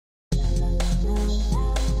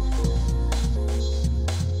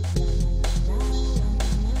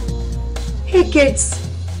Hey kids,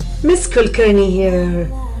 Miss Kulkarni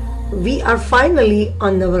here. We are finally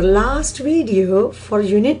on our last video for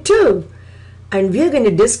Unit 2 and we are going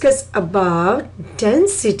to discuss about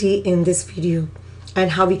density in this video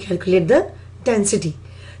and how we calculate the density.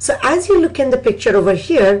 So as you look in the picture over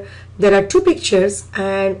here, there are two pictures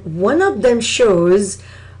and one of them shows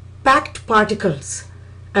packed particles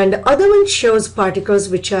and the other one shows particles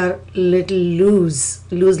which are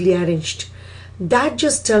loosely arranged. That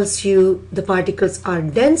just tells you the particles are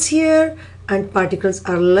dense here and particles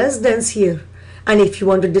are less dense here. And if you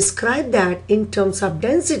want to describe that in terms of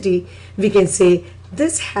density, we can say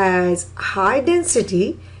this has high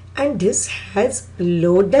density and this has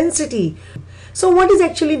low density. So what is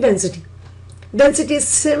actually density? Density is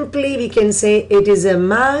simply, we can say, it is a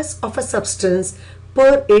mass of a substance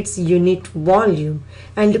per its unit volume.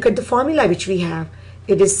 And look at the formula which we have.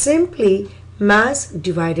 It is simply mass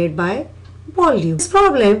divided by volume. In this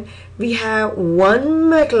problem, we have one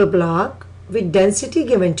metal block with density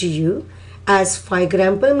given to you as 5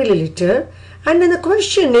 gram per milliliter, and then the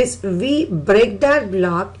question is we break that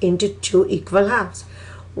block into two equal halves.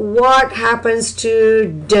 What happens to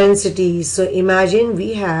density? So imagine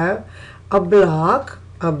we have a block,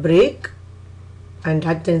 a brick, and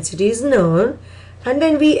that density is known, and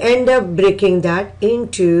then we end up breaking that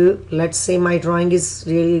into, let's say my drawing is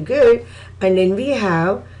really good, and then we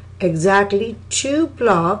have exactly two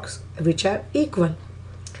blocks which are equal.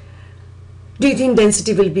 Do you think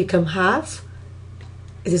density will become half?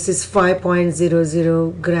 This is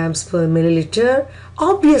 5.00 grams per milliliter.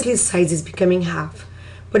 Obviously size is becoming half,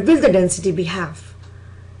 but will the density be half?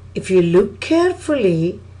 If you look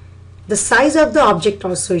carefully, the size of the object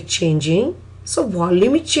also is changing, so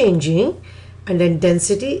volume is changing, and then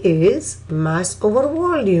density is mass over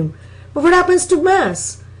volume. But what happens to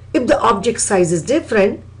mass? If the object size is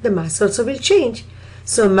different, the mass also will change.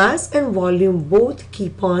 So mass and volume both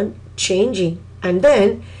keep on changing, and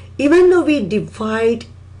then even though we divide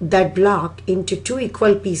that block into two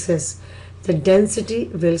equal pieces, the density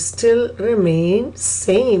will still remain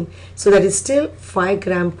same. So that is still 5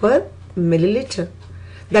 gram per milliliter.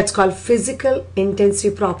 That's called physical intensity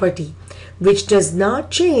property, which does not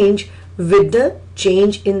change with the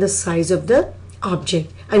change in the size of the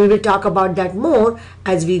object. And we will talk about that more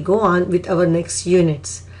as we go on with our next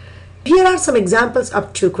units. Here are some examples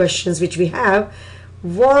of two questions which we have.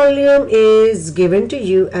 Volume is given to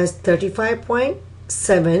you as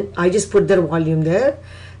 35.7. I just put the volume there.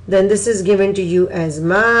 Then this is given to you as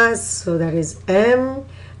mass, so that is M,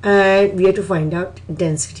 and we have to find out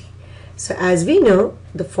density. So as we know,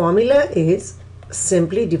 the formula is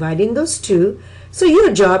simply dividing those two. So your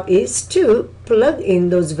job is to plug in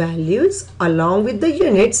those values along with the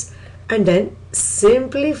units and then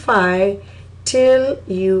simplify till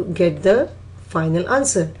you get the final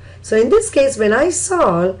answer. So in this case, when I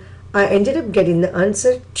solve, I ended up getting the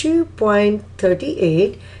answer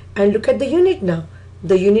 2.38, and look at the unit now.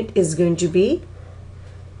 The unit is going to be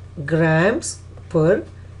grams per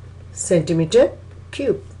centimeter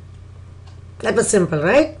cube. That was simple,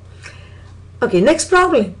 right? Okay, next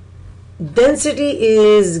problem. Density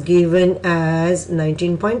is given as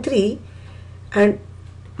 19.3 and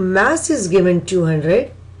mass is given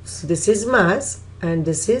 200. So this is mass and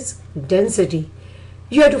this is density.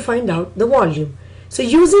 You have to find out the volume. So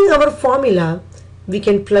using our formula, we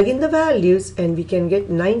can plug in the values and we can get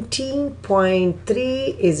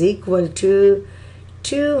 19.3 is equal to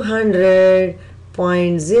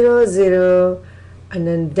 200.00 and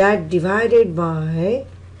then that divided by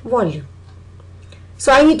volume.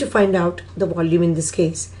 So I need to find out the volume in this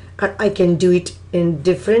case, and I can do it in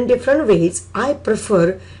different ways. I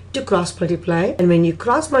prefer to cross multiply, and when you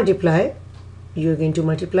cross multiply, you're going to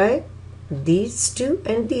multiply these two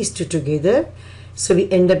and these two together. So we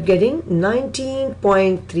end up getting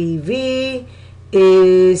 19.3V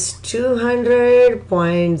is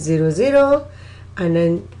 200.00 and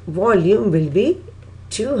then volume will be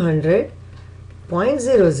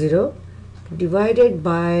 200.00 divided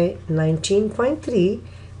by 19.3,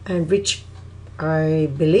 and which I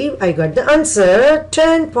believe I got the answer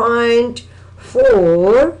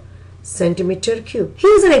 10.4 centimeter cube.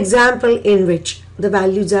 Here's an example in which the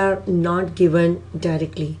values are not given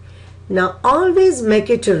directly. Now always make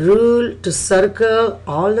it a rule to circle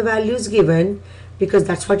all the values given because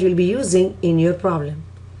that's what you'll be using in your problem.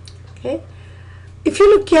 Okay. If you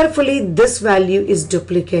look carefully, this value is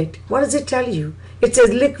duplicate. What does it tell you? It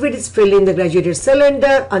says liquid is filled in the graduated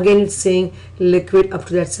cylinder. Again, it's saying liquid up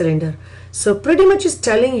to that cylinder. So pretty much it's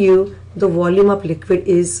telling you the volume of liquid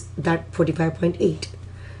is that 45.8.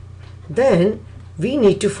 Then we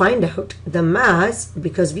need to find out the mass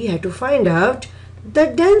because we had to find out the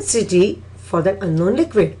density for that unknown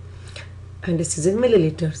liquid, and this is in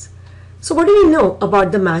milliliters. So what do we know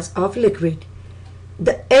about the mass of liquid?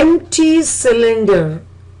 The empty cylinder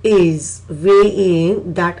is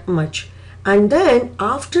weighing that much, and then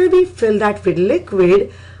after we fill that with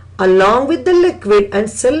liquid, along with the liquid and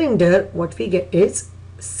cylinder, what we get is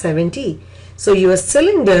 70. So your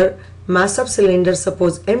cylinder, mass of cylinder,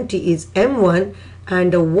 suppose empty, is m1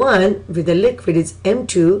 and the one with the liquid is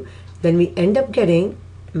m2, then we end up getting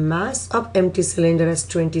mass of empty cylinder as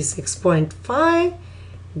 26.5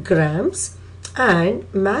 grams and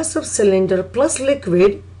mass of cylinder plus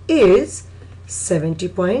liquid is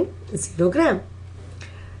 70.0 gram.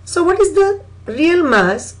 So what is the real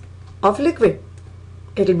mass of liquid?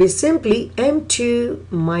 It will be simply m2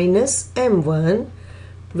 minus m1,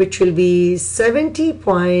 which will be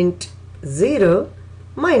 70.0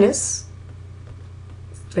 minus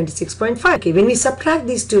 26.5. Okay, when we subtract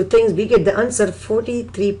these two things, we get the answer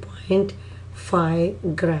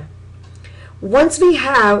 43.5 gram. Once we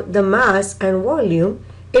have the mass and volume,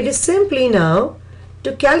 it is simply now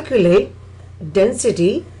to calculate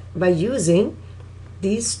density by using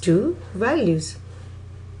these two values.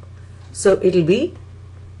 So it will be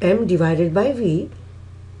m divided by v,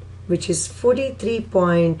 which is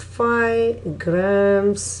 43.5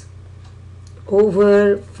 grams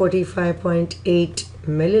over 45.8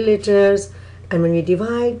 milliliters, and when we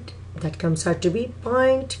divide, that comes out to be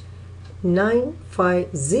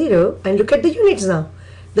 0.950. And look at the units now.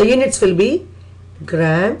 The units will be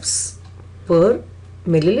grams per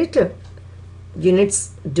milliliter.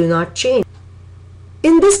 Units do not change.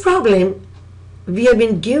 In this problem, we have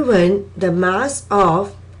been given the mass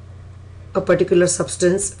of a particular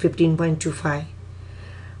substance, 15.25,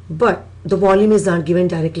 but the volume is not given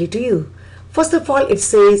directly to you. First of all, it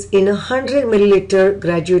says in a 100 milliliter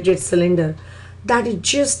graduated cylinder. That is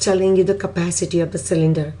just telling you the capacity of the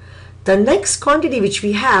cylinder. The next quantity which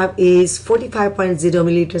we have is 45.0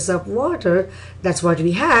 milliliters of water. That's what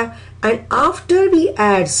we have. And after we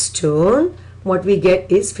add stone, what we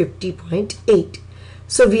get is 50.8.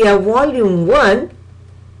 So we have volume 1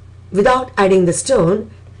 without adding the stone,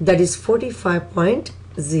 that is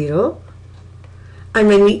 45.0. And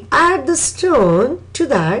when we add the stone to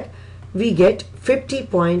that, we get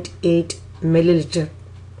 50.8 milliliter.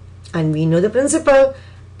 And we know the principle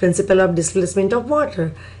of displacement of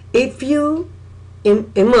water. If you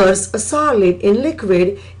immerse a solid in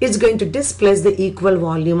liquid, it's going to displace the equal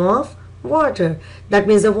volume of water. That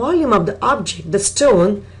means the volume of the object, the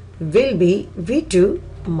stone, will be V2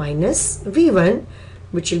 minus V1,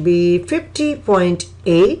 which will be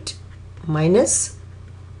 50.8 minus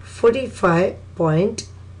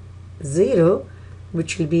 45.0,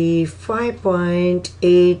 which will be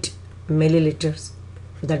 5.8 milliliters.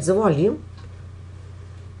 That's the volume.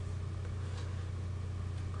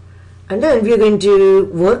 And then we are going to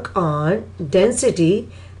work on density.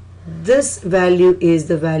 This value is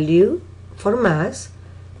the value for mass.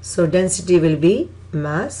 So density will be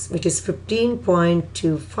mass, which is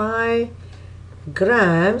 15.25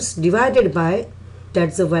 grams divided by,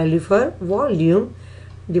 that's the value for volume,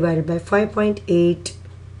 divided by 5.8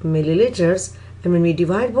 milliliters. And when we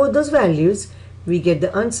divide both those values, we get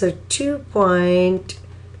the answer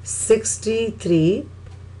 2.63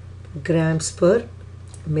 grams per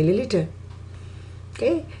milliliter.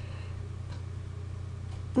 Okay,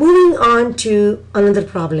 moving on to another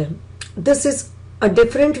problem. This is a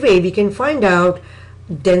different way we can find out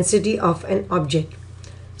density of an object.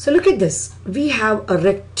 So look at this. We have a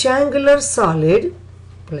rectangular solid.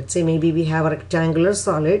 Let's say maybe we have a rectangular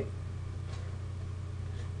solid,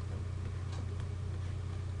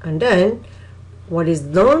 and then what is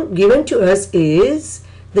given to us is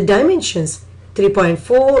the dimensions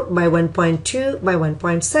 3.4 by 1.2 by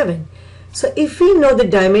 1.7. So if we know the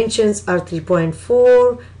dimensions are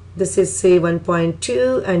 3.4, this is say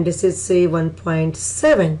 1.2 and this is say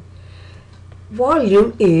 1.7.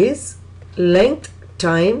 Volume is length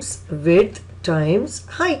times width times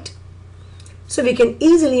height. So we can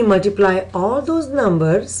easily multiply all those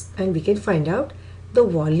numbers and we can find out the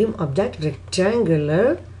volume of that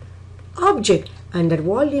rectangular object, and that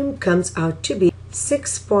volume comes out to be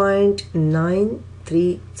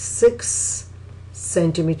 6.936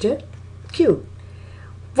 centimeter cube.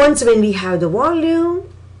 Once when we have the volume,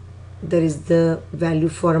 there is the value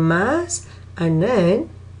for mass, and then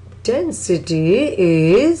density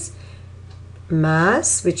is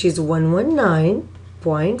mass, which is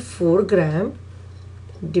 119.4 gram,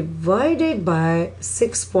 divided by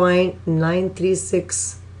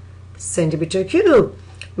 6.936 centimeter cube.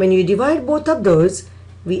 When you divide both of those,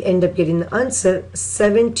 we end up getting the answer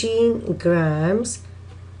 17 grams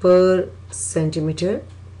per centimeter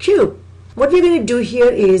cube. What we're going to do here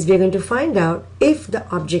is we're going to find out if the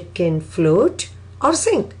object can float or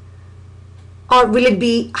sink, or will it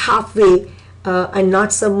be halfway and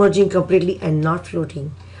not submerging completely and not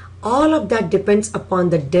floating. All of that depends upon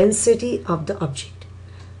the density of the object.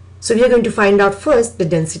 So we are going to find out first the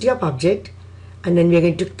density of object, and then we are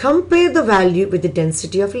going to compare the value with the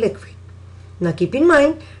density of liquid. Now keep in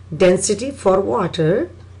mind, density for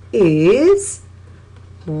water is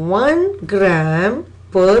 1 gram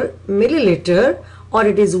per milliliter, or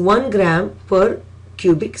it is 1 gram per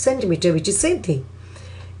cubic centimeter, which is same thing.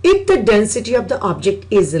 If the density of the object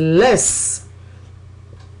is less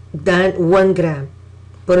than 1 gram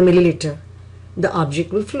per milliliter, the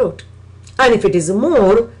object will float, and if it is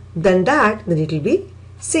more than that, then it will be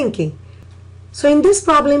sinking. So in this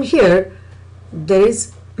problem here, there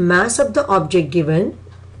is mass of the object given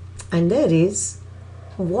and there is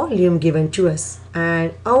volume given to us,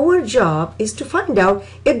 and our job is to find out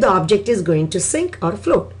if the object is going to sink or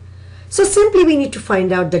float. So simply we need to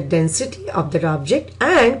find out the density of that object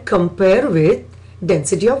and compare with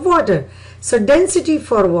density of water. So density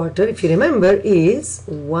for water, if you remember, is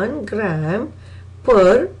 1 gram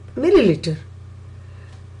per milliliter.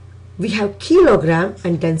 We have kilogram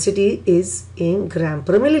and density is in gram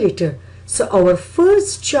per milliliter. So our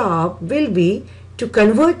first job will be to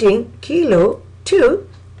converting kilo to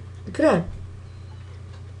gram.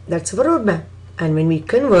 That's our roadmap. And when we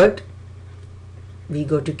convert, we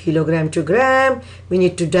go to kilogram to gram. We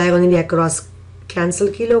need to diagonally across cancel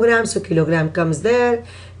kilogram, so kilogram comes there.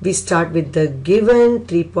 We start with the given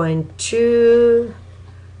 3.2,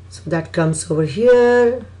 so that comes over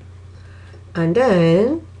here, and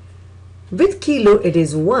then with kilo it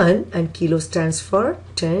is 1, and kilo stands for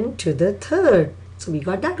 10 to the third. So we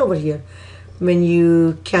got that over here. When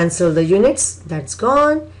you cancel the units, that's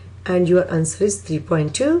gone, and your answer is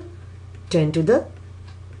 3.2, 10 to the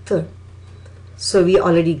third. So we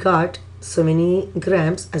already got so many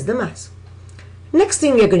grams as the mass. Next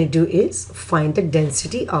thing we are going to do is find the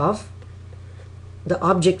density of the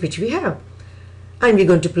object which we have, and we're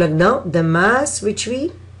going to plug now the mass which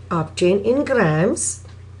we obtain in grams,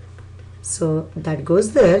 so that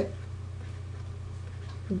goes there,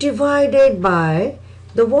 divided by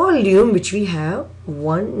the volume which we have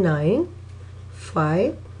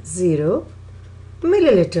 1950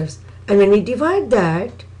 milliliters, and when we divide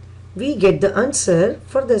that, we get the answer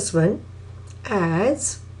for this one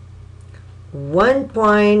as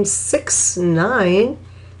 1.69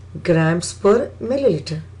 grams per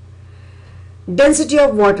milliliter. Density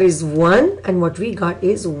of water is 1, and what we got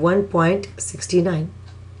is 1.69.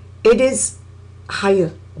 It is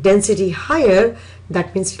higher, density higher,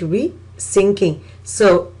 that means it will be sinking.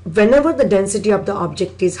 So whenever the density of the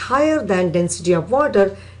object is higher than density of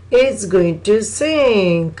water, it's going to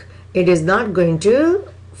sink. It is not going to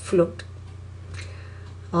float.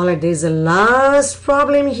 Alright, there is a last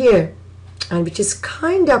problem here, and which is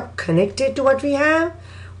kind of connected to what we have.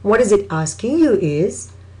 What is it asking you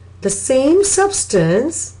is, the same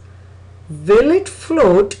substance, will it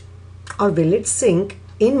float or will it sink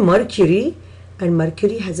in mercury, and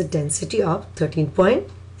mercury has a density of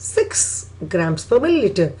 13.6 grams per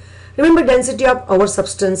milliliter. Remember, density of our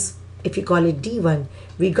substance, if you call it D1,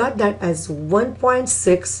 we got that as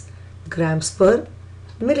 1.6 grams per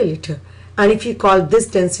milliliter, and if you call this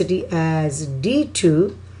density as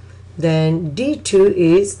D2, then D2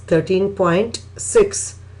 is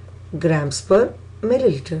 13.6 grams per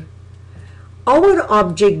milliliter. Our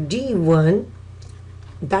object D1,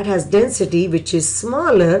 that has density which is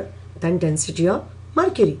smaller than density of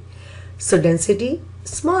mercury. So density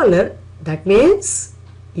smaller, that means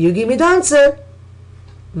you give me the answer.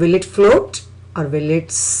 Will it float or will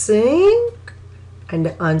it sink? And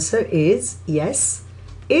the answer is yes,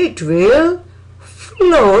 it will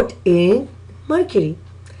float in mercury.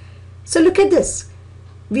 So look at this.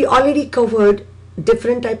 We already covered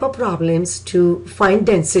different type of problems to find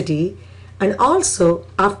density, and also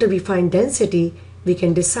after we find density, we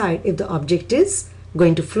can decide if the object is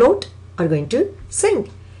going to float or going to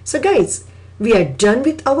sink. So guys, we are done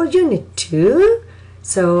with our unit 2.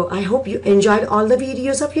 So I hope you enjoyed all the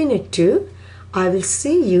videos of unit 2. I will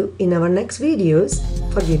see you in our next videos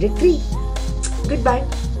for unit 3. Goodbye.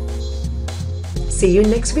 See you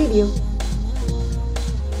in next video.